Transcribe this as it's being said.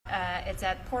It's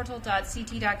at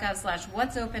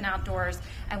portal.ct.gov/what'sopen-outdoors,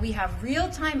 and we have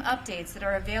real-time updates that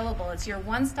are available. It's your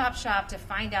one-stop shop to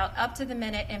find out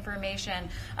up-to-the-minute information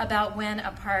about when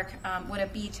a park, when a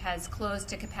beach has closed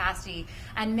to capacity.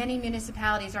 And many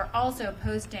municipalities are also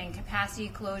posting capacity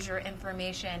closure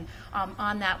information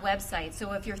on that website.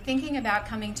 So if you're thinking about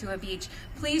coming to a beach,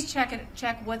 please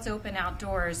check What's Open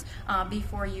Outdoors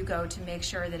before you go to make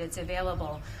sure that it's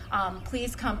available.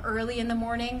 Please come early in the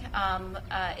morning.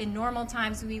 In normal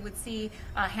times, we would see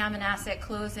Hammonasset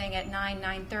closing at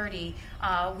 9:30.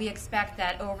 We expect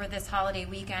that over this holiday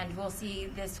weekend, we'll see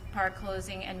this park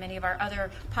closing and many of our other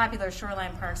popular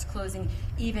shoreline parks closing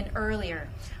even earlier.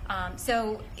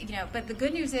 But the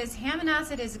good news is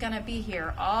Hammonasset is going to be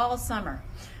here all summer.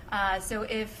 So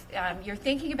if you're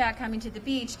thinking about coming to the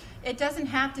beach, it doesn't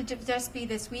have to just be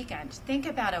this weekend. Think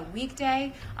about a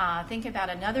weekday. Think about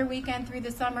another weekend through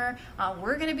the summer.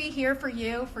 We're going to be here for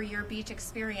you, for your beach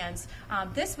experience.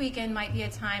 This weekend might be a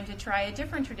time to try a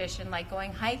different tradition, like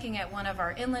going hiking at one of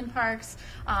our inland parks,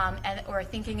 or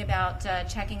thinking about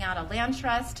checking out a land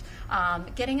trust.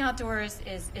 Getting outdoors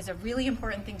is a really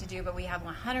important thing to do, but we have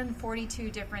 142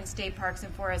 different state parks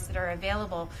and forests that are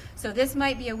available. So this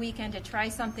might be a weekend to try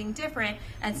something different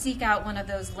and seek out one of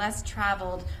those less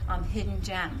traveled hidden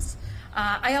gems.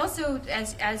 I also,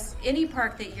 as any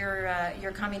park that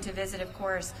you're coming to visit, of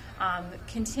course,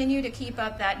 continue to keep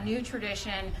up that new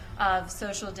tradition of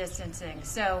social distancing.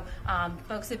 So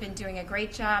folks have been doing a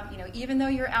great job. Even though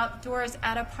you're outdoors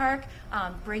at a park,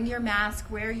 bring your mask,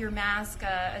 wear your mask,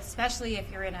 especially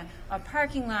if you're in a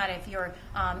parking lot, if you're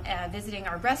visiting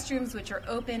our restrooms, which are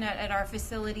open at our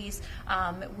facilities.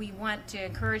 We want to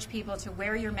encourage people to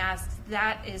wear your masks.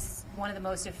 That is one of the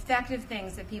most effective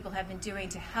things that people have been doing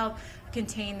to help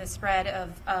contain the spread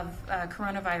of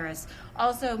coronavirus.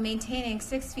 Also, maintaining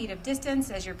 6 feet of distance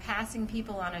as you're passing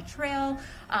people on a trail,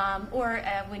 or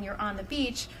when you're on the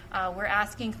beach, we're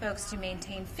asking folks to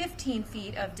maintain 15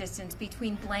 feet of distance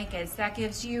between blankets. That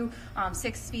gives you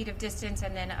 6 feet of distance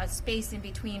and then a space in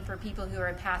between for people who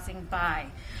are passing by.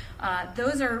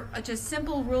 Those are just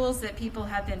simple rules that people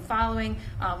have been following.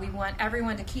 We want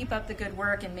everyone to keep up the good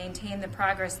work and maintain the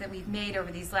progress that we've made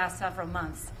over these last several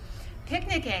months.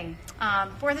 Picnicking.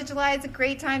 4th of July is a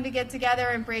great time to get together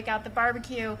and break out the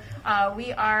barbecue.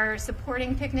 We are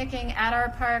supporting picnicking at our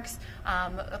parks.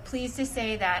 Pleased to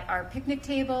say that our picnic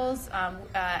tables,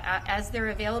 as they're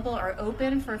available, are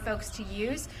open for folks to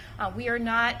use. We are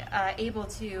not able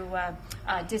to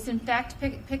disinfect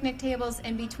picnic tables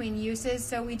in between uses,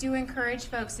 so we do encourage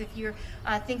folks, if you're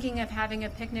thinking of having a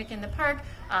picnic in the park,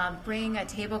 bring a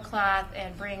tablecloth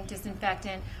and bring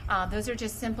disinfectant. Those are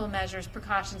just simple measures,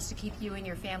 precautions to keep you and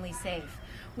your family safe.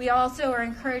 We also are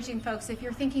encouraging folks, if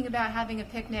you're thinking about having a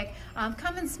picnic,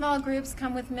 come in small groups,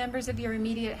 come with members of your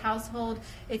immediate household.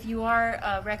 If you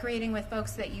are recreating with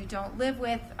folks that you don't live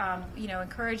with,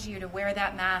 encourage you to wear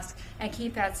that mask and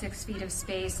keep that 6 feet of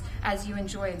space as you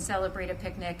enjoy and celebrate a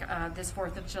picnic this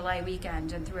 4th of July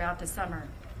weekend and throughout the summer.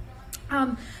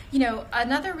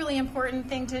 Another really important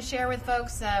thing to share with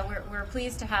folks, we're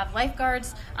pleased to have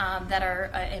lifeguards that are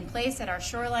in place at our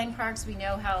shoreline parks. We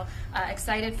know how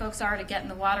excited folks are to get in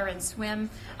the water and swim.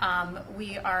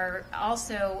 We are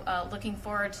also looking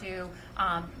forward to,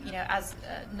 as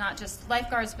not just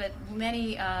lifeguards, but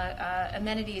many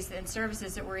amenities and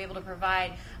services that we're able to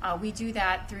provide. We do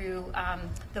that through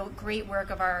the great work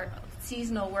of our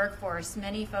seasonal workforce,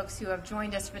 many folks who have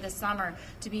joined us for the summer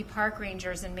to be park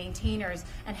rangers and maintainers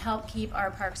and help keep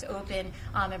our parks open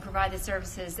and provide the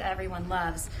services that everyone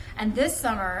loves. And this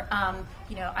summer,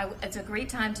 it's a great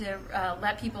time to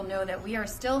let people know that we are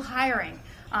still hiring.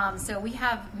 So we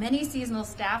have many seasonal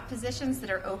staff positions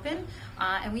that are open,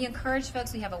 and we encourage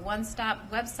folks, we have a one-stop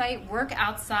website,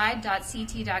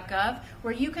 workoutside.ct.gov,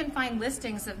 where you can find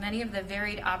listings of many of the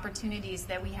varied opportunities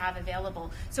that we have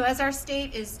available. So as our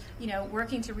state is,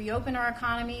 working to reopen our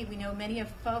economy, we know many of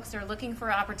folks are looking for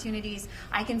opportunities.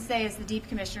 I can say as the Deep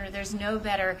Commissioner, there's no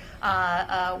better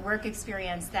work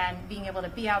experience than being able to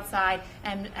be outside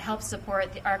and help support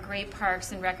our great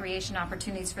parks and recreation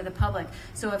opportunities for the public.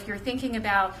 So if you're thinking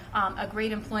about a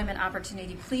great employment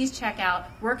opportunity, please check out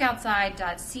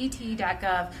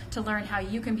workoutside.ct.gov to learn how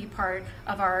you can be part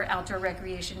of our outdoor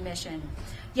recreation mission.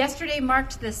 Yesterday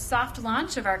marked the soft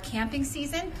launch of our camping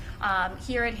season.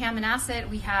 Here at Hammonasset,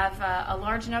 we have a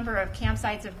large number of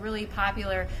campsites of really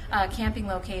popular camping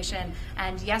location.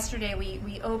 And yesterday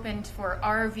we opened for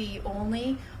RV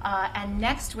only. And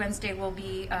next Wednesday we'll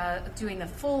be doing the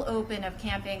full open of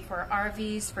camping for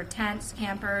RVs, for tents,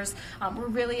 campers. We're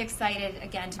really excited.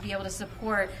 again, to be able to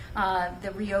support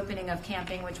the reopening of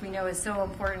camping, which we know is so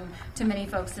important to many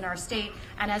folks in our state.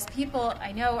 And as people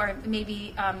I know are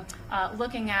maybe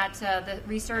looking at the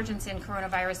resurgence in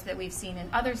coronavirus that we've seen in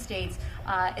other states,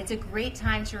 it's a great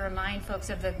time to remind folks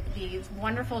of the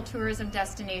wonderful tourism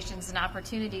destinations and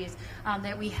opportunities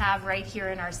that we have right here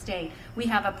in our state. We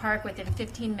have a park within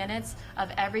 15 minutes of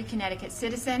every Connecticut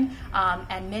citizen,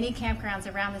 and many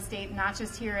campgrounds around the state, not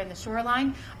just here in the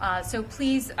shoreline. So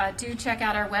please do check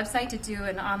out our website to do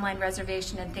an online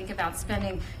reservation and think about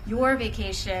spending your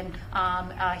vacation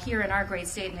here in our great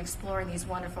state and exploring these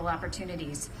wonderful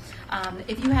opportunities.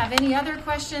 If you have any other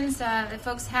questions that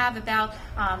folks have about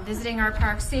visiting our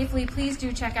parks safely, please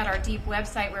do check out our DEEP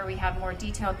website where we have more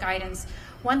detailed guidance.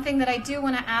 One thing that I do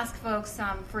want to ask folks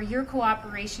for your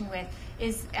cooperation with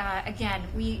is, again,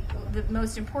 the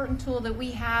most important tool that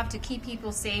we have to keep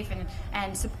people safe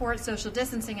and support social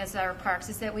distancing as our parks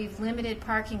is that we've limited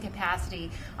parking capacity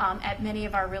at many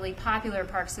of our really popular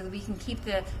parks so that we can keep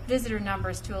the visitor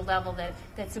numbers to a level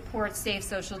that supports safe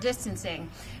social distancing.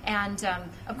 And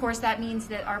of course that means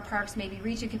that our parks may be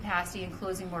reaching capacity and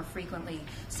closing more frequently.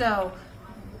 So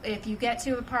if you get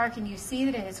to a park and you see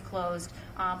that it is closed,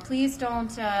 please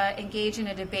don't engage in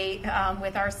a debate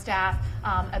with our staff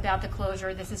about the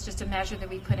closure. This is just a measure that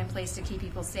we put in place to keep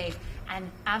people safe. And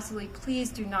absolutely, please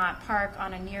do not park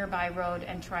on a nearby road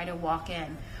and try to walk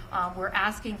in. We're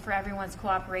asking for everyone's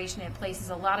cooperation. It places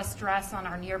a lot of stress on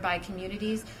our nearby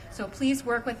communities. So please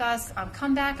work with us.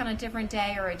 Come back on a different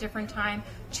day or a different time.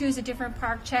 Choose a different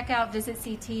park. Check out Visit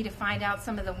CT to find out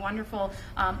some of the wonderful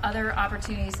other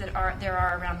opportunities that there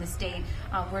are around the state.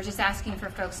 We're just asking for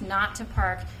folks not to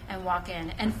park and walk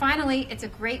in. And finally, it's a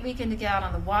great weekend to get out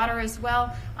on the water as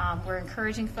well. We're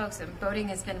encouraging folks, and boating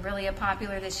has been really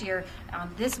popular this year.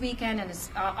 This weekend and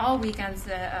all weekends,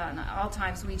 all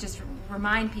times, we just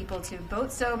remind people to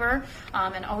boat sober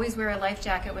and always wear a life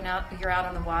jacket when you're out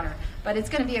on the water. But it's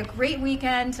going to be a great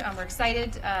weekend. We're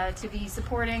excited to be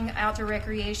supporting outdoor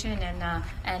recreation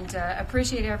and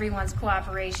appreciate everyone's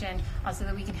cooperation so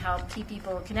that we can help keep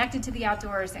people connected to the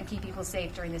outdoors and keep people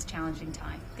safe during this challenging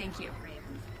time. Thank you.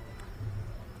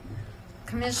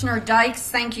 Commissioner Dykes,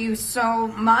 thank you so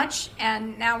much.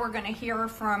 And now we're going to hear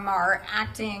from our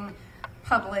acting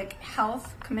Public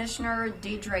Health Commissioner,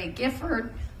 Deidre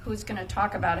Gifford, who's going to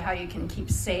talk about how you can keep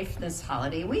safe this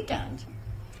holiday weekend.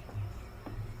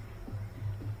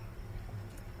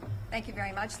 Thank you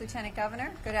very much, Lieutenant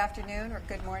Governor. Good afternoon or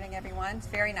good morning, everyone. It's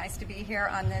very nice to be here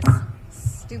on this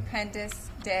stupendous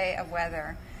day of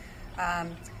weather.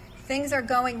 Things are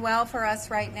going well for us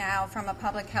right now from a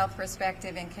public health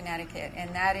perspective in Connecticut,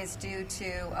 and that is due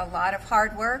to a lot of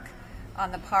hard work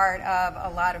on the part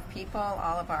of a lot of people,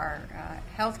 all of our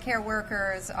healthcare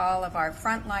workers, all of our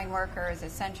frontline workers,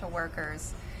 essential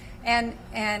workers, and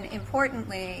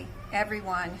importantly,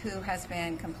 everyone who has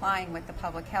been complying with the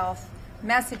public health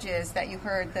messages that you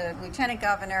heard the Lieutenant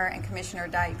Governor and Commissioner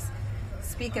Dykes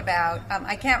speak about.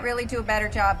 I can't really do a better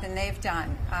job than they've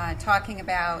done talking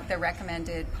about the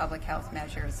recommended public health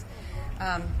measures.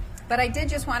 But I did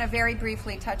just want to very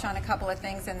briefly touch on a couple of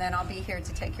things, and then I'll be here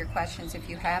to take your questions if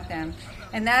you have them.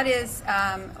 And that is,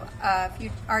 if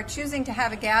you are choosing to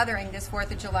have a gathering this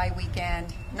 4th of July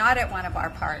weekend, not at one of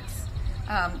our parks,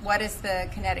 what does the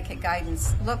Connecticut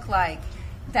guidance look like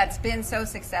that's been so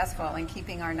successful in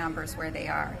keeping our numbers where they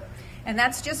are? And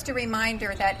that's just a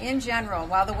reminder that in general,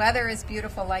 while the weather is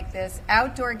beautiful like this,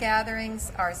 outdoor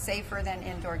gatherings are safer than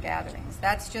indoor gatherings.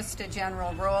 That's just a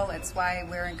general rule. It's why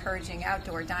we're encouraging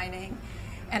outdoor dining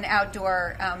and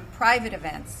outdoor private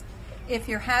events. If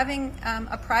you're having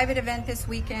a private event this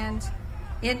weekend,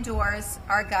 indoors,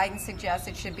 our guidance suggests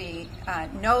it should be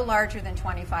no larger than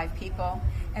 25 people.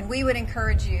 And we would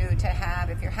encourage you to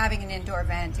have, if you're having an indoor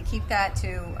event, to keep that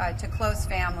to close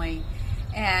family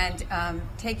and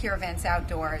take your events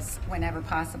outdoors whenever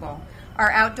possible.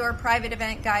 Our outdoor private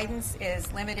event guidance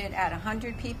is limited at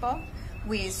 100 people.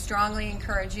 We strongly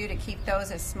encourage you to keep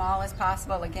those as small as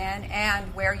possible again,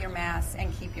 and wear your masks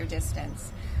and keep your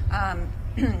distance.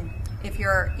 If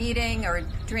you're eating or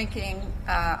drinking,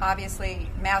 obviously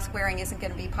mask wearing isn't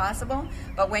going to be possible,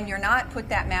 but when you're not, put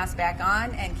that mask back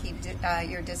on and keep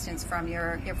your distance from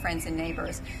your friends and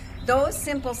neighbors. Those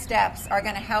simple steps are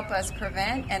going to help us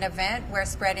prevent an event where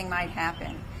spreading might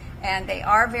happen. And they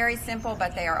are very simple,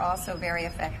 but they are also very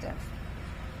effective.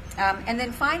 And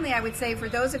then finally, I would say for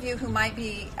those of you who might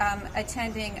be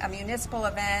attending a municipal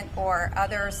event or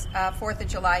others 4th of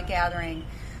July gathering,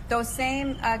 those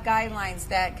same guidelines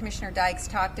that Commissioner Dykes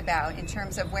talked about in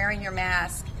terms of wearing your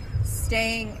mask,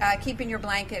 keeping your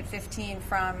blanket 15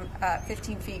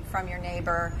 feet from your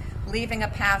neighbor, leaving a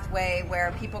pathway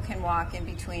where people can walk in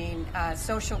between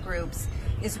social groups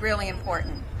is really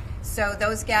important. So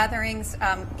those gatherings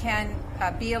can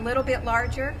be a little bit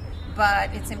larger, but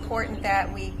it's important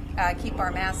that we keep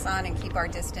our masks on and keep our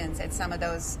distance at some of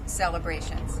those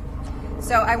celebrations.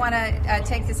 So I want to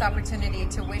take this opportunity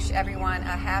to wish everyone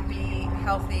a happy,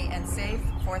 healthy, and safe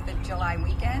 4th of July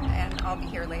weekend, and I'll be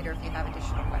here later if you have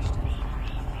additional questions.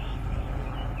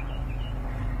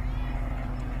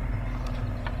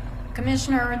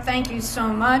 Commissioner, thank you so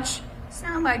much. It's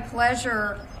now my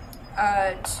pleasure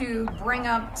to bring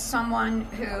up someone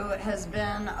who has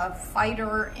been a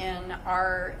fighter in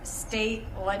our state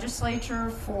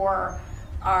legislature for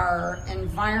our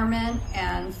environment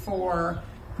and for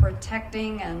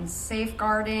protecting and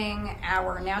safeguarding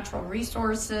our natural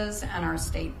resources and our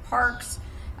state parks.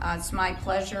 It's my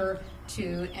pleasure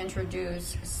to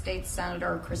introduce State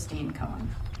Senator Christine Cohen.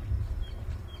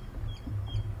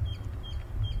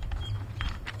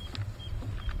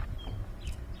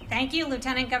 Thank you,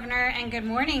 Lieutenant Governor, and good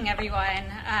morning, everyone.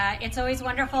 It's always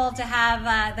wonderful to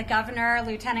have the Governor,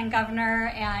 Lieutenant Governor,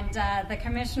 and the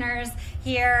Commissioners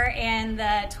here in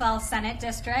the 12th Senate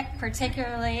District,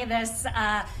 particularly this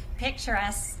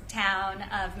picturesque town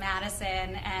of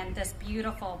Madison and this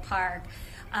beautiful park.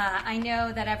 I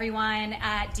know that everyone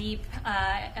at DEEP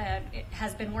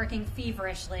has been working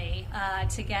feverishly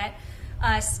to get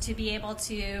us to be able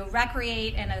to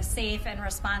recreate in a safe and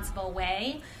responsible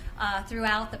way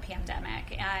throughout the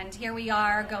pandemic. And here we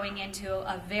are going into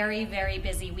a very, very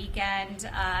busy weekend,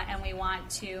 and we want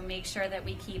to make sure that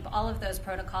we keep all of those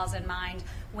protocols in mind,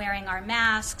 wearing our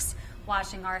masks,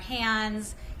 washing our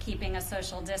hands, keeping a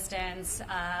social distance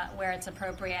where it's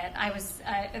appropriate. I was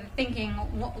thinking,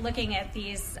 looking at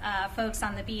these folks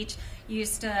on the beach, you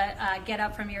used to get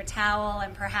up from your towel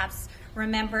and perhaps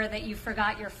remember that you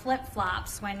forgot your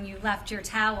flip-flops when you left your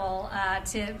towel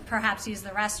to perhaps use the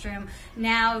restroom.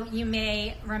 Now you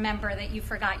may remember that you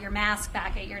forgot your mask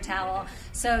back at your towel.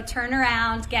 So turn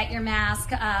around, get your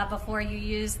mask before you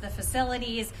use the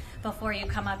facilities, before you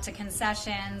come up to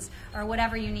concessions, or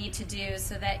whatever you need to do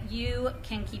so that you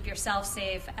can keep yourself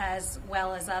safe as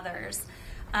well as others.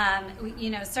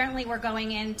 Certainly we're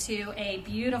going into a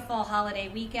beautiful holiday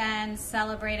weekend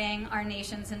celebrating our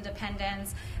nation's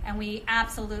independence, and we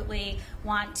absolutely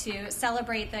want to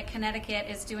celebrate that Connecticut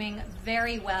is doing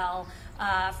very well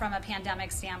from a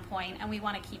pandemic standpoint, and we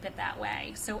want to keep it that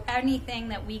way. So anything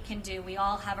that we can do, we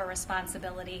all have a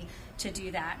responsibility to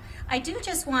do that. I do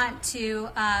just want to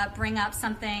bring up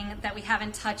something that we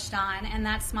haven't touched on, and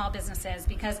that's small businesses,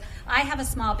 because I have a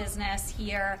small business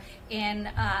here in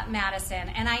Madison,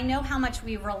 and I know how much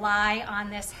we rely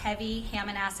on this heavy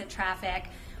Hammonasset traffic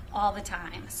all the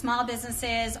time. Small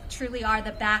businesses truly are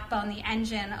the backbone, the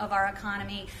engine of our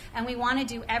economy, and we want to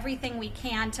do everything we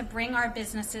can to bring our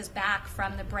businesses back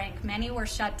from the brink. Many were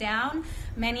shut down.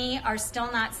 Many are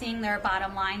still not seeing their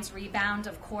bottom lines rebound,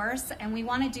 of course, and we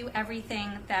want to do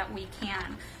everything that we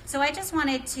can. So I just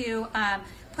wanted to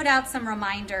put out some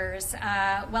reminders.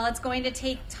 While it's going to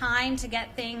take time to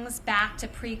get things back to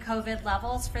pre-COVID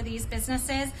levels for these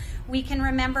businesses, we can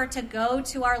remember to go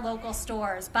to our local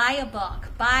stores, buy a book,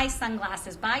 buy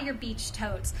sunglasses, buy your beach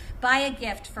totes, buy a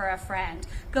gift for a friend,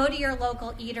 go to your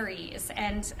local eateries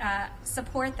and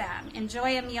support them,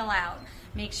 enjoy a meal out.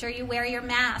 Make sure you wear your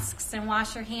masks and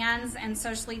wash your hands and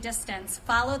socially distance.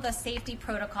 Follow the safety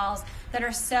protocols that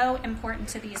are so important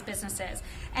to these businesses.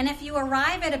 And if you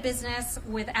arrive at a business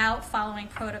without following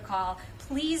protocol,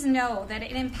 please know that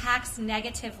it impacts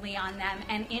negatively on them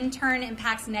and in turn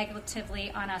impacts negatively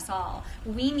on us all.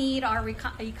 We need our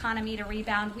economy to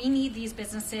rebound. We need these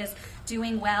businesses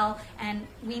doing well, and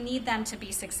we need them to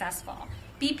be successful.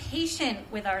 Be patient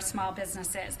with our small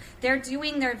businesses. They're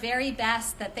doing their very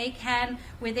best that they can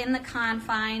within the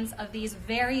confines of these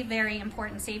very, very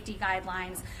important safety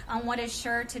guidelines on what is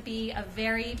sure to be a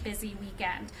very busy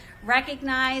weekend.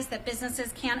 Recognize that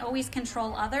businesses can't always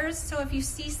control others, so if you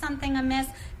see something amiss,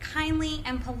 kindly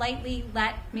and politely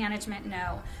let management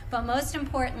know. But most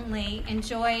importantly,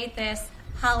 enjoy this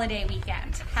holiday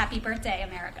weekend. Happy birthday,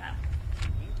 America.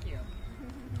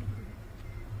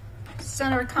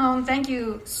 Senator Cohen, thank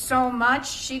you so much.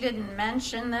 She didn't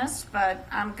mention this, but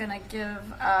I'm going to give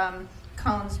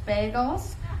Cohen's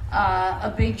Bagels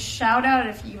a big shout out.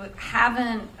 If you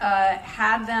haven't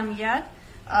had them yet,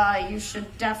 you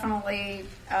should definitely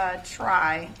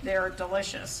try. They're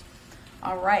delicious.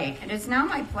 All right. It is now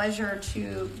my pleasure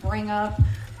to bring up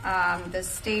the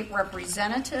state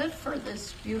representative for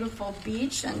this beautiful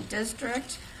beach and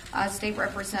district, State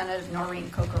Representative Noreen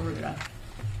Kokoruda.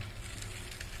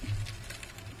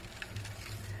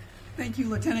 Thank you,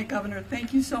 Lieutenant Governor.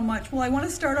 Thank you so much. Well, I want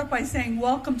to start off by saying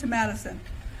welcome to Madison.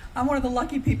 I'm one of the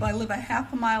lucky people. I live a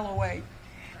half a mile away.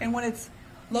 And when it's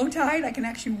low tide, I can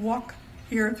actually walk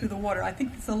here through the water. I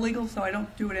think it's illegal, so I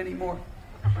don't do it anymore.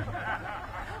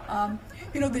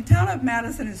 The town of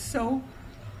Madison is so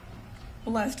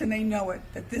blessed, and they know it,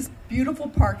 that this beautiful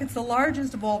park, it's the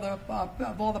largest of all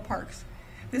the parks.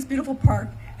 This beautiful park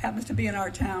happens to be in our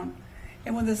town.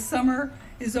 And when the summer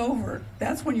is over,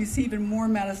 that's when you see even more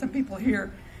Madison people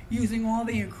here using all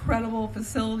the incredible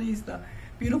facilities, the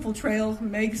beautiful trails,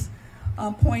 Meg's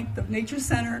Point, the Nature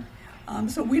Center.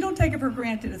 So we don't take it for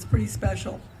granted. It's pretty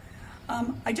special.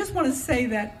 I just want to say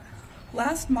that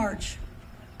last March,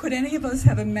 could any of us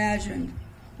have imagined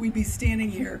we'd be standing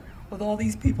here with all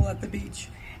these people at the beach?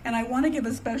 And I want to give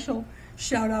a special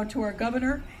shout out to our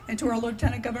governor and to our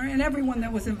lieutenant governor and everyone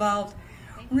that was involved,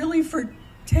 really for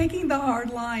taking the hard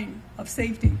line of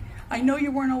safety. I know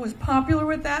you weren't always popular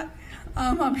with that,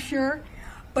 I'm sure,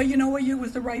 but you know what, it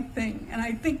was the right thing. And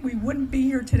I think we wouldn't be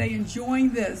here today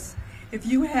enjoying this if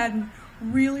you hadn't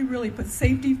really, really put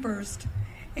safety first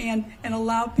and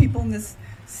allowed people in this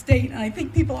state, and I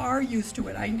think people are used to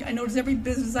it. I notice every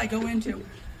business I go into,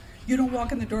 you don't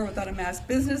walk in the door without a mask.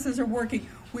 Businesses are working.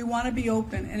 We want to be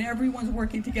open, and everyone's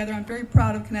working together. I'm very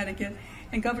proud of Connecticut,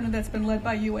 and Governor, that's been led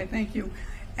by you. I thank you.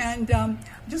 And I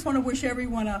just want to wish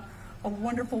everyone a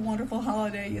wonderful, wonderful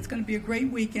holiday. It's going to be a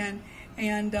great weekend,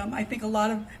 and I think a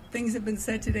lot of things have been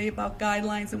said today about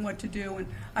guidelines and what to do, and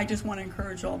I just want to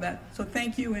encourage all that. So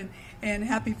thank you, and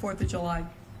happy 4th of July.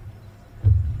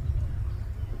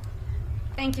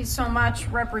 Thank you so much,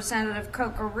 Representative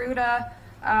Kokoruta.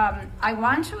 I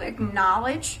want to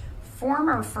acknowledge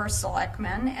former First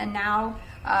Selectman and now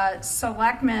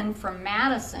Selectman from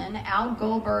Madison, Al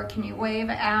Goldberg. Can you wave,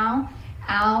 Al?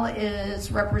 Al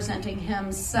is representing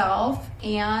himself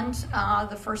and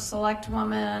the First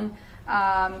Selectwoman,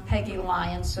 Peggy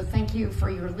Lyons. So thank you for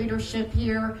your leadership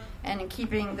here and in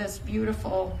keeping this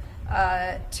beautiful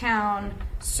town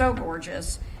so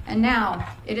gorgeous. And now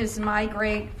it is my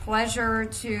great pleasure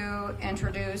to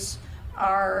introduce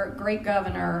our great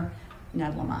governor,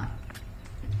 Ned Lamont.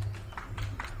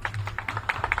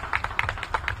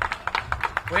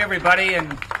 Hey everybody,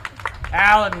 and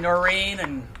Al and Noreen,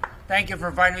 and thank you for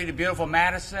inviting me to beautiful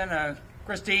Madison.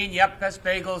 Christine, yep, best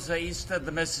bagels east of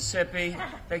the Mississippi.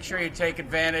 Make sure you take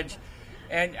advantage.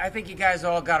 And I think you guys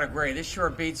all got to agree, this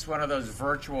sure beats one of those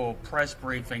virtual press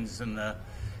briefings in the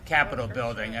Capitol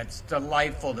building. It's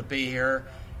delightful to be here,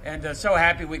 and so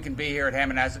happy we can be here at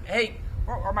Hammonasset. Hey,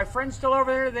 are my friends still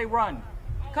over there? They run.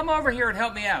 Come over here and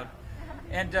help me out.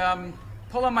 And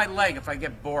pull on my leg if I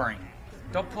get boring.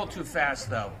 Don't pull too fast,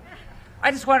 though.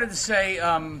 I just wanted to say,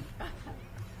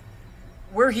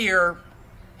 we're here.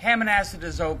 Hammonasset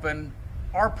is open.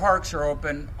 Our parks are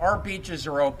open. Our beaches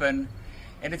are open.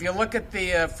 And if you look at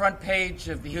the front page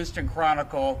of the Houston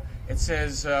Chronicle, it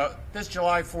says, this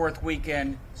July 4th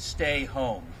weekend, stay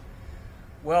home.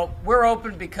 Well, we're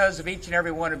open because of each and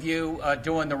every one of you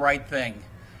doing the right thing.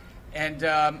 And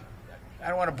I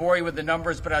don't want to bore you with the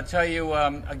numbers, but I'll tell you,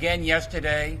 again,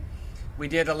 yesterday, we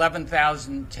did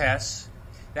 11,000 tests.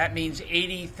 That means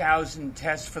 80,000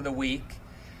 tests for the week.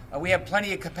 We have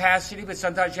plenty of capacity, but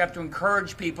sometimes you have to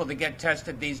encourage people to get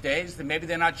tested these days. Maybe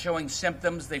they're not showing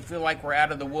symptoms. They feel like we're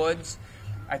out of the woods.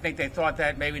 I think they thought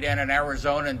that maybe down in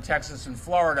Arizona and Texas and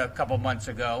Florida a couple months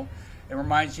ago. It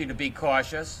reminds you to be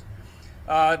cautious.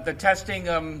 The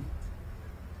testing,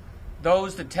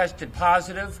 those that tested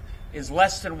positive is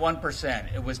less than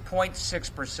 1%. It was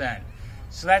 0.6%.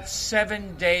 So that's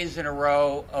 7 days in a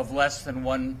row of less than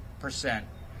 1%.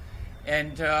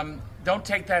 And don't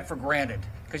take that for granted,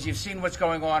 because you've seen what's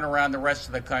going on around the rest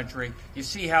of the country. You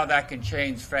see how that can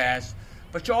change fast.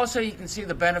 But you can see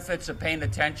the benefits of paying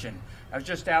attention. I was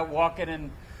just out walking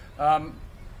and,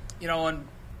 on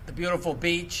the beautiful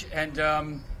beach,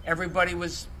 and everybody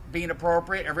was being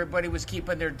appropriate. Everybody was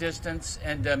keeping their distance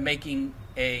and making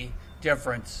a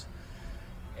difference.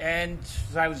 And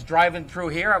as I was driving through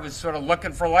here, I was sort of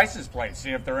looking for license plates,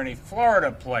 seeing if there are any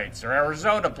Florida plates or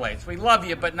Arizona plates. We love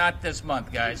you, but not this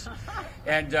month, guys.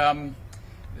 And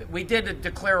we did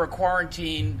declare a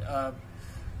quarantine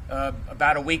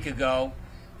about a week ago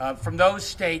from those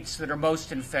states that are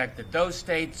most infected. Those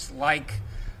states like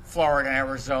Florida,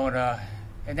 Arizona,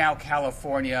 and now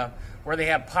California, where they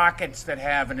have pockets that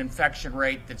have an infection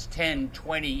rate that's 10,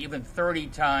 20, even 30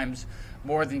 times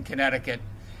more than Connecticut.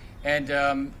 And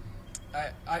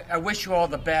I wish you all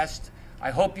the best.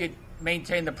 I hope you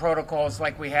maintain the protocols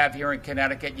like we have here in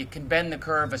Connecticut. You can bend the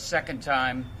curve a second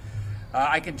time.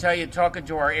 I can tell you, talking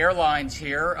to our airlines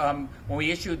here, when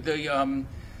we issued the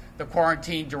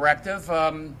quarantine directive,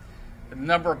 The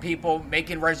number of people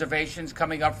making reservations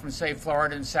coming up from, say,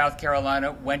 Florida and South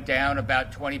Carolina went down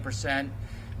about 20%.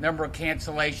 Number of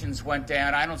cancellations went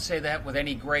down. I don't say that with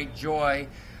any great joy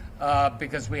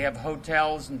because we have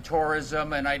hotels and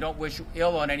tourism, and I don't wish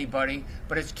ill on anybody,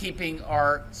 but it's keeping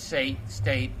our state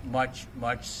much,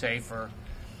 much safer.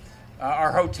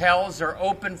 Our hotels are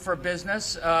open for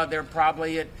business. They're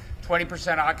probably at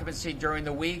 20% occupancy during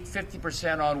the week,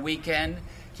 50% on weekend,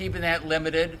 keeping that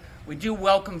limited. We do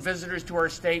welcome visitors to our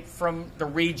state from the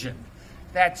region.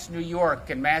 That's New York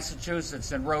and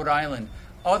Massachusetts and Rhode Island.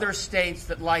 Other states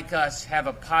that, like us, have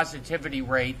a positivity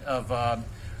rate of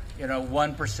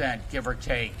 1%, give or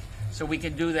take. So we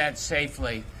can do that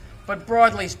safely. But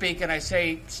broadly speaking, I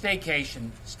say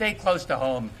staycation, stay close to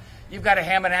home. You've got a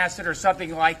Hammonasset or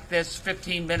something like this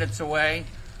 15 minutes away,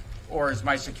 or as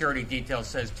my security detail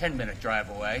says, 10-minute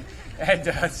drive away.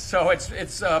 And so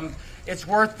it's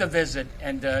worth the visit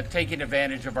and taking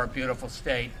advantage of our beautiful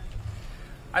state.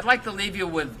 I'd like to leave you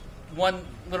with one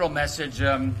little message.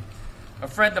 A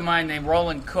friend of mine named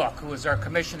Roland Cook, who is our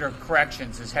Commissioner of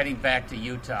Corrections, is heading back to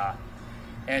Utah.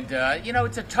 And,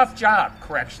 it's a tough job,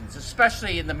 corrections,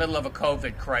 especially in the middle of a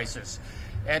COVID crisis.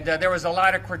 And there was a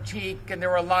lot of critique, and there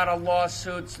were a lot of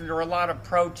lawsuits, and there were a lot of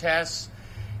protests.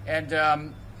 And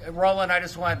Roland,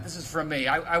 this is from me.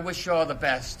 I wish you all the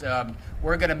best.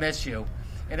 We're going to miss you.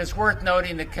 And it's worth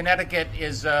noting that Connecticut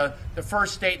is the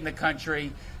first state in the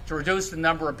country to reduce the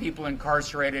number of people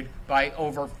incarcerated by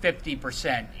over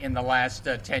 50% in the last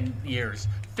 10 years.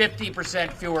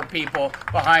 50% fewer people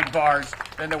behind bars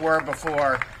than there were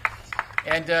before.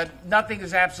 And nothing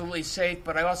is absolutely safe,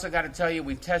 but I also got to tell you,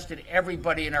 we've tested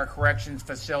everybody in our corrections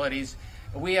facilities.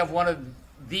 We have one of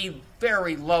the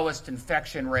very lowest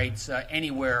infection rates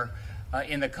anywhere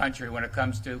in the country when it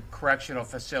comes to correctional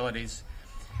facilities.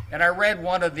 And I read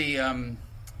one of the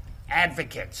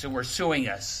advocates who were suing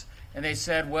us, and they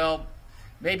said, well,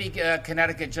 maybe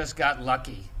Connecticut just got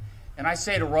lucky. And I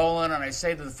say to Roland, and I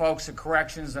say to the folks at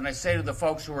corrections, and I say to the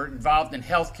folks who are involved in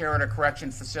healthcare at our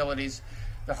correction facilities,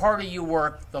 the harder you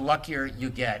work, the luckier you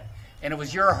get. And it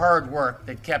was your hard work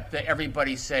that kept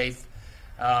everybody safe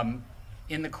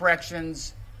in the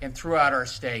corrections and throughout our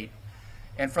state.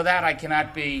 And for that, I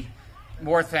cannot be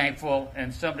more thankful.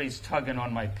 And somebody's tugging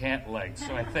on my pant leg,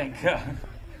 so I think,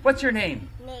 what's your name?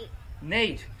 Nate.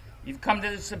 Nate. You've come to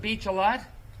this beach a lot?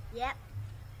 Yep.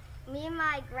 Me and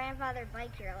my grandfather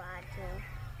bike here a lot,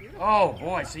 too. Oh,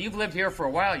 boy. So you've lived here for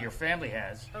a while. Your family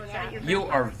has. Oh, yeah. You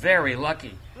are very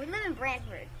lucky. We live in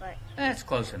Brantford, but... That's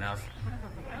close enough.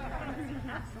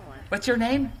 What's your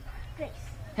name? Grace.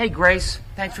 Hey, Grace.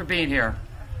 Thanks for being here.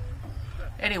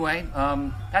 Anyway,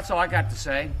 that's all I got to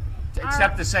say,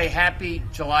 except to say happy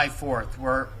July 4th.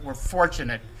 We're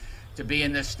fortunate to be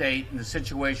in this state, in the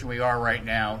situation we are right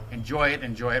now. Enjoy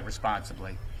it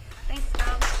responsibly. Thanks,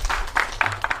 Tom.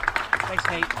 Thanks,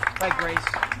 Nate. Bye, Grace.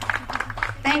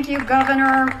 Thank you,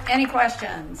 Governor. Any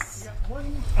questions?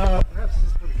 Perhaps this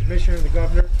is for the Commissioner and the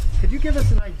Governor. Could you give us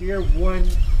an idea when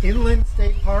inland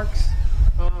state parks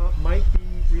might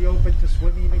be reopened to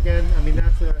swimming again? I mean,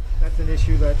 that's an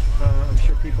issue that I'm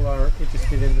sure people are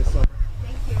interested in this summer.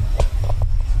 Thank you.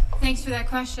 Thanks for that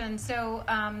question. So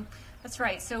that's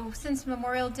right. So since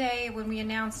Memorial Day, when we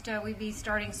announced we'd be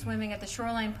starting swimming at the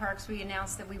shoreline parks, we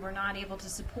announced that we were not able to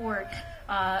support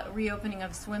reopening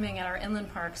of swimming at our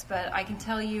inland parks. But I can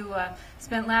tell you,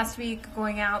 spent last week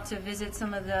going out to visit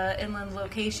some of the inland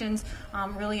locations,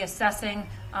 really assessing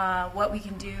what we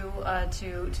can do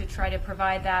to try to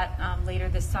provide that later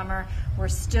this summer. We're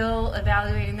still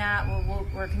evaluating that.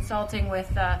 We're consulting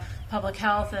with public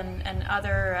health and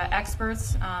other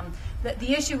experts.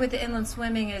 The issue with the inland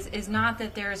swimming is not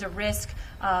that there is a risk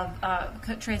of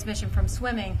transmission from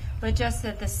swimming, but just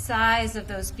that the size of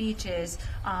those beaches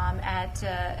at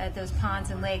those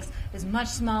ponds and lakes is much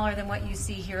smaller than what you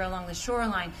see here along the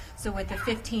shoreline. So with the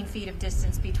 15 feet of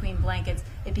distance between blankets,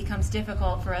 it becomes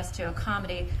difficult for us to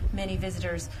accommodate many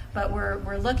visitors. But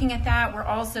we're looking at that. We're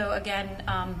also, again,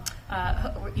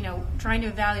 trying to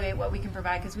evaluate what we can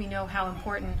provide, because we know how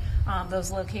important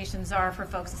those locations are for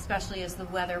folks, especially as the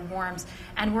weather warms.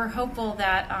 And we're hopeful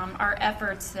that our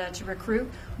efforts to recruit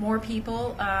more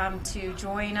people to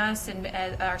join us and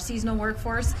our seasonal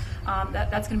workforce,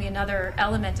 that's going to be another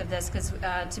element of this, because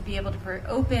to be able to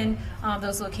open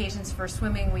those locations for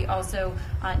swimming, we also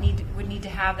would need to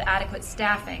have the adequate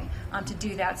staffing to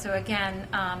do that. So again,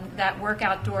 that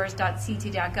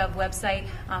workoutdoors.ct.gov website,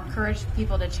 encourage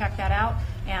people to check that out.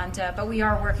 And but we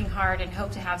are working hard and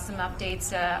hope to have some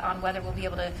updates on whether we'll be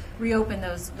able to reopen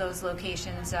those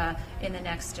locations in the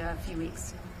next few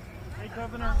weeks. Hey,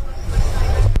 Governor.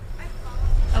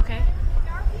 Okay.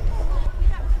 There are people, we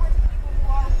have people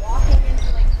who are walking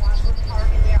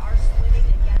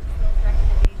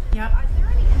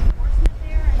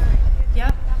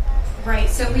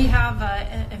So we have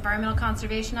environmental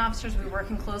conservation officers. We're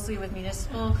working closely with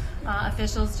municipal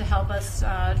officials to help us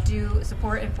do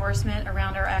support enforcement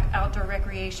around our outdoor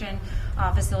recreation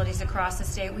facilities across the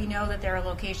state. We know that there are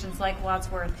locations like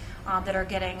Wadsworth that are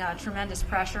getting tremendous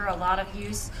pressure, a lot of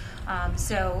use.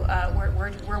 So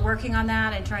we're working on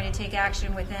that and trying to take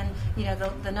action within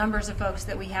the numbers of folks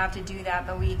that we have to do that.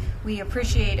 But we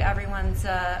appreciate everyone's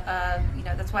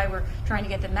that's why we're trying to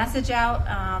get the message out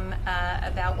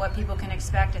about what people can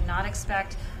expect and not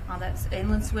expect. That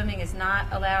inland swimming is not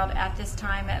allowed at this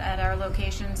time at our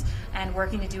locations, and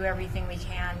working to do everything we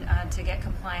can to get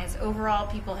compliance. Overall,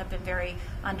 people have been very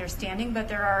understanding, but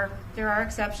there are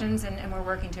exceptions, and we're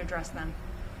working to address them.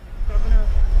 Governor,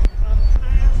 can I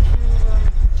ask you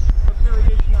a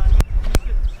variation on,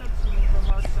 you said some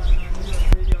remarks on New York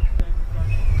radio today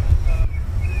regarding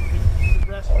the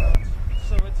restaurants.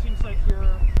 So it seems like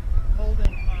you're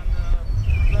holding on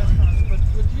the restaurants, but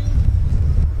would you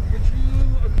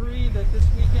agree that this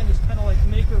weekend is kind of like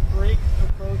make or break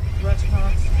for both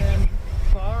restaurants and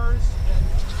bars and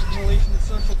in relation to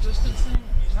social distancing? I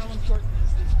mean, how important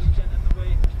is this weekend and the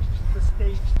way the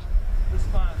state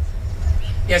responds?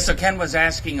 Yeah, so Ken was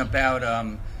asking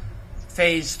about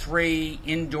phase 3,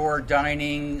 indoor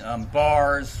dining,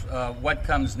 bars, what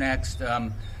comes next.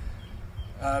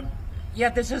 Yeah,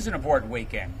 this is an important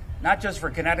weekend, not just for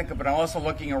Connecticut, but I'm also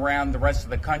looking around the rest of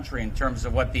the country in terms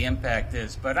of what the impact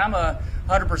is. But I'm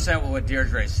 100% with what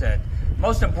Deirdre said.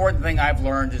 Most important thing I've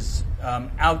learned is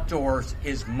outdoors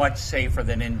is much safer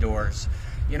than indoors.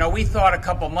 You know, we thought a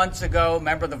couple months ago,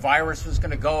 remember, the virus was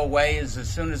going to go away as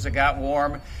soon as it got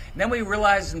warm. And then we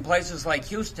realized in places like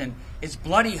Houston, it's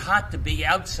bloody hot to be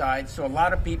outside, so a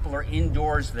lot of people are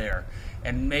indoors there.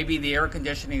 And maybe the air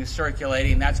conditioning is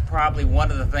circulating. That's probably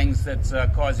one of the things that's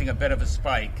causing a bit of a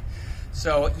spike.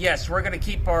 So, yes, we're going to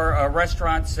keep our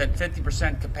restaurants at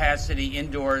 50% capacity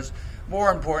indoors.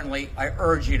 More importantly, I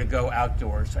urge you to go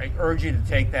outdoors. I urge you to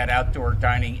take that outdoor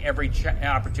dining every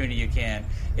opportunity you can.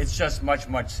 It's just much,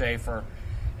 much safer.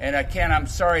 And Ken, I'm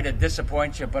sorry to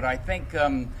disappoint you, but I think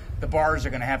the bars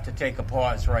are going to have to take a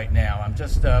pause right now. I'm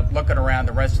just looking around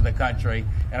the rest of the country,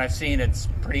 and I've seen it's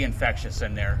pretty infectious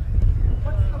in there.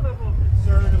 What's the level of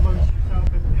concern amongst yourself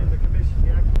and the commission,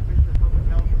 the acting commissioner of public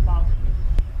health, about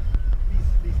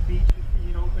these beaches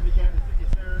being open again? Is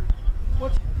there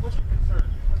what's your concern?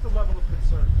 What's the level of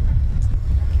concern?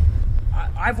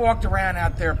 I've walked around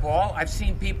out there, Paul. I've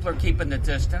seen people are keeping the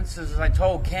distance. As I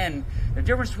told Ken, the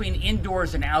difference between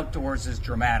indoors and outdoors is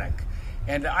dramatic.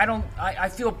 And I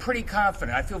feel pretty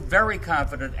confident. I feel very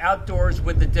confident outdoors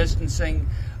with the distancing,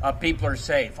 people are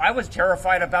safe. I was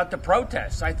terrified about the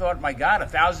protests. I thought, my God,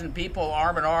 1,000 people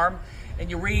arm in arm. And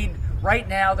you read right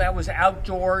now that was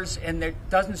outdoors, and there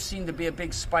doesn't seem to be a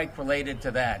big spike related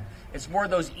to that. It's more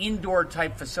those indoor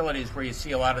type facilities where you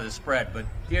see a lot of the spread. But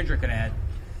Deirdre can add.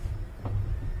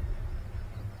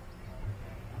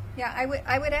 Yeah,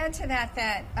 I would add to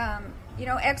that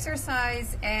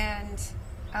exercise and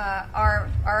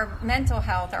our mental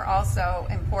health are also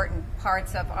important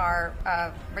parts of our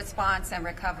response and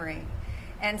recovery.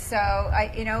 And so,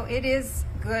 it is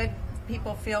good.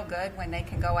 People feel good when they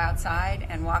can go outside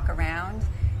and walk around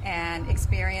and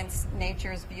experience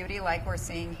nature's beauty like we're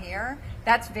seeing here.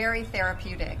 That's very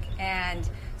therapeutic. And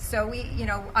so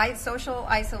social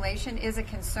isolation is a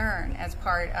concern as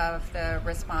part of the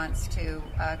response to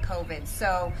COVID.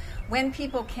 So when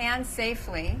people can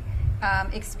safely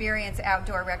experience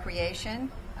outdoor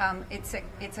recreation, it's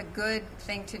a good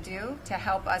thing to do to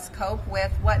help us cope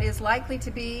with what is likely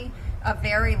to be a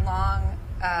very long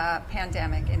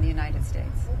pandemic in the United States.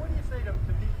 Well, what do you say to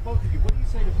both of you? What do you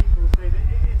say to people who say that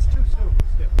it's too soon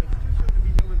still? It's too soon to be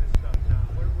doing this stuff now.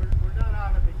 We're not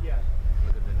out of it yet.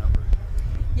 Look at the numbers.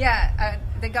 Yeah,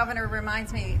 the governor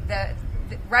reminds me that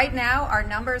right now our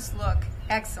numbers look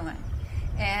excellent,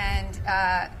 and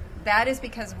that is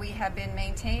because we have been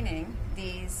maintaining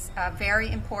these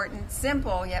very important,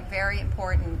 simple yet very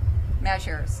important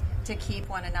measures to keep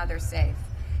one another safe.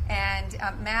 And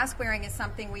mask wearing is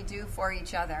something we do for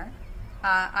each other.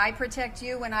 I protect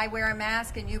you when I wear a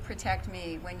mask, and you protect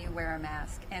me when you wear a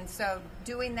mask. And so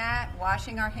doing that,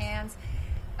 washing our hands,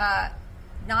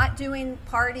 not doing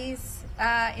parties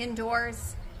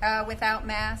indoors without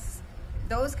masks,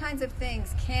 those kinds of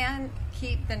things can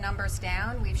keep the numbers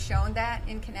down. We've shown that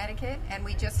in Connecticut, and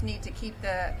we just need to keep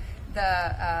the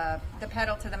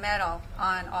pedal to the metal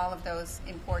on all of those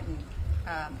important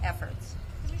efforts.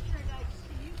 Commissioner Dykes,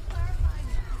 can you clarify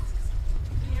masks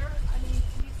here? I mean,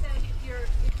 you said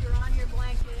if you're on your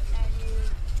blanket and you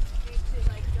need to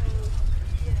go,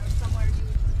 somewhere, you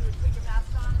would put your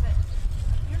mask on, but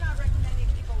you're not recommending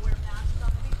people wear masks on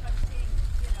the beach. I'm seeing,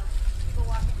 people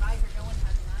walking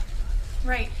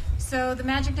So the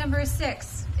magic number is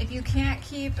 6. If you can't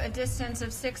keep a distance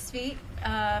of 6 feet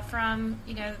from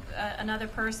another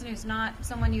person who's not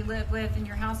someone you live with in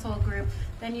your household group,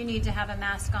 then you need to have a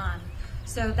mask on.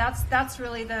 So that's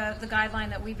really the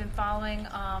guideline that we've been following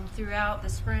throughout the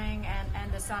spring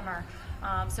and the summer.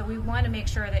 So we want to make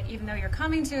sure that even though you're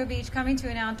coming to a beach, coming to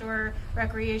an outdoor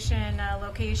recreation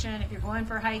location, if you're going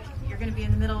for a hike, you're going to be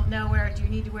in the middle of nowhere, do you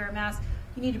need to wear a mask?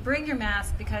 You need to bring your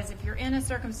mask, because if you're in a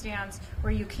circumstance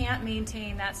where you can't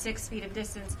maintain that 6 feet of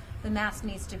distance, the mask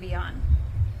needs to be on.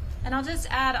 And I'll just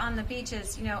add on the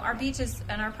beaches, our beaches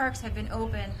and our parks have been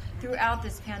open throughout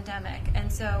this pandemic. And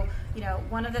so,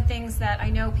 one of the things that I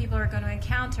know people are going to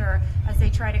encounter as they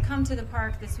try to come to the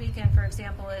park this weekend, for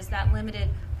example, is that limited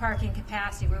parking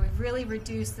capacity, where we've really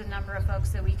reduced the number of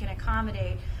folks that we can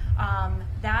accommodate.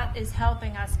 That is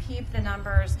helping us keep the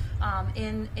numbers on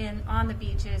the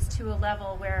beaches to a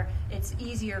level where it's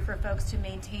easier for folks to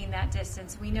maintain that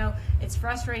distance. We know it's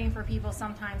frustrating for people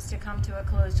sometimes to come to a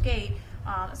closed gate.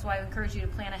 That's why I encourage you to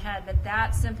plan ahead. But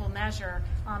that simple measure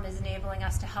is enabling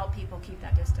us to help people keep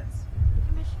that distance.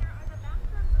 Commissioner, are the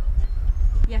bathrooms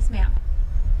open? Yes, ma'am.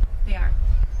 They are.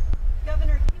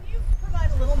 Governor, can you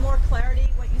provide a little more clarity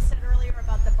what you said earlier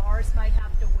about the bars might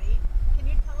have to wait? Can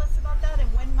you tell us about that, and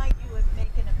when might you make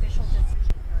an official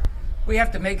decision? We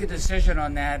have to make a decision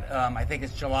on that. I think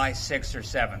it's July 6th or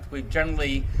 7th. We've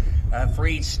generally, for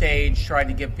each stage, tried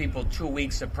to give people 2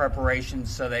 weeks of preparation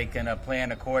so they can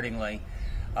plan accordingly.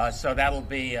 So that'll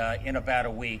be in about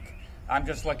a week. I'm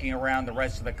just looking around the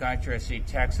rest of the country. I see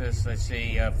Texas, I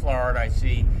see Florida, I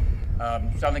see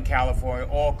Southern California,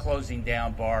 all closing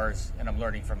down bars, and I'm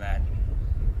learning from that.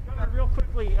 Real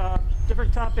quickly,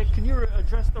 different topic. Can you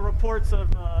address the reports of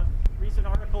recent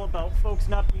article about folks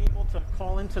not being able to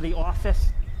call into the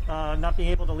office, not being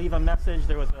able to leave a message?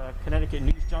 There was a Connecticut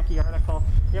News Junkie article.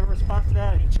 Do you have a response to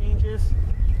that? Any changes?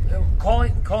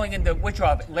 Calling into which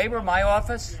office? Labor, my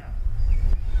office?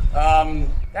 Yeah.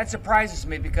 That surprises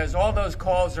me, because all those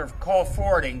calls are call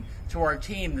forwarding to our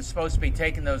team that's supposed to be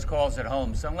taking those calls at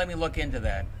home. So let me look into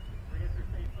that.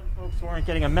 Some folks weren't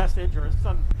getting a message, or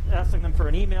some asking them for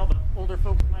an email, but older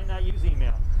folks might not use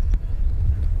email.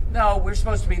 No, we're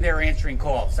supposed to be there answering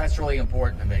calls. That's really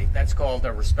important to me. That's called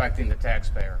respecting the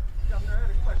taxpayer. Governor, I had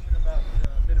a question about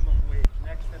minimum wage.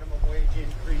 Next minimum wage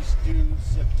increase due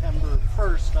September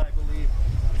 1st, I believe,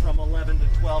 from $11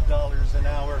 to $12 an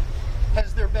hour.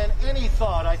 Has there been any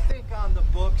thought? I think on the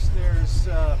books there's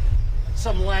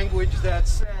some language that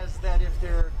says that if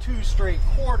there are 2 straight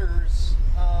quarters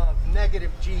of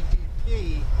negative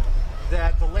GDP,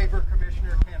 that the Labor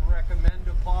Commissioner can recommend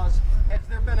a pause. Has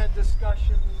there been a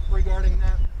discussion regarding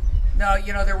that? No,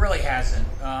 there really hasn't.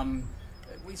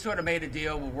 We sort of made a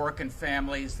deal with working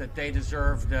families that they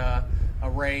deserved a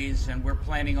raise, and we're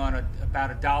planning on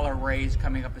about $1 raise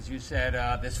coming up, as you said,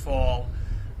 this fall.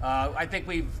 I think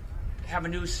we have a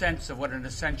new sense of what an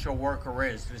essential worker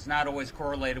is. It's not always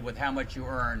correlated with how much you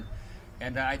earn,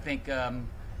 and I think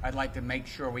I'd like to make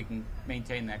sure we can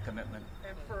maintain that commitment.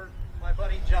 And for my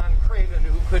buddy John Craven,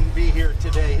 who couldn't be here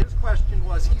today, his question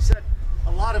was, he said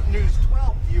a lot of News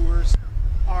 12 viewers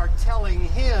are telling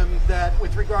him that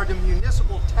with regard to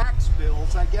municipal tax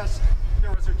bills, I guess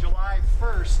there was a July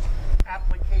 1st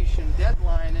application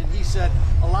deadline, and he said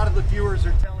a lot of the viewers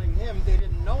are telling him they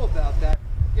didn't know about that.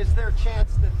 Is there a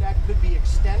chance that that could be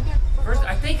extended? First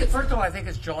of all, I think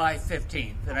it's July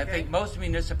 15th, and okay. I think most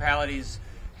municipalities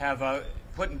have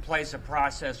put in place a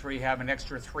process where you have an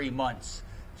extra 3 months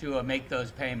to make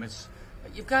those payments.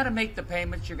 You've got to make the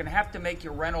payments. You're going to have to make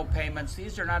your rental payments.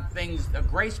 These are not things. A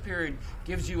grace period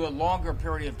gives you a longer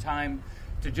period of time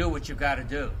to do what you've got to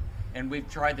do, and we've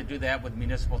tried to do that with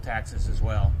municipal taxes as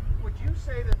well. Would you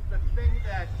say that the thing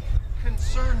that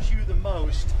concerns you the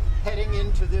most heading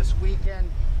into this weekend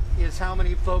is how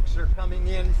many folks are coming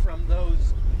in from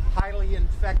those highly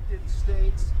infected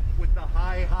states with the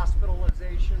high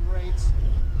hospitalization rates?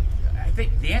 I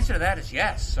think the answer to that is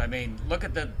yes. I mean, look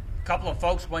at the couple of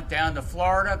folks went down to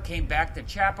Florida, came back to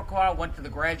Chappaqua, went to the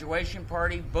graduation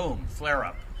party, boom, flare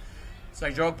up. So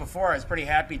I joked before, I was pretty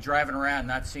happy driving around,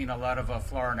 not seeing a lot of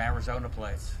Florida and Arizona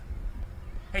plates.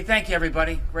 Hey, thank you,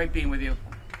 everybody. Great being with you.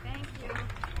 Thank you.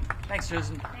 Thanks,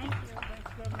 Susan. Thank you.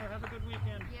 Thanks, Governor. Have a good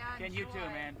weekend. Yeah, And you too,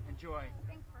 man. Enjoy.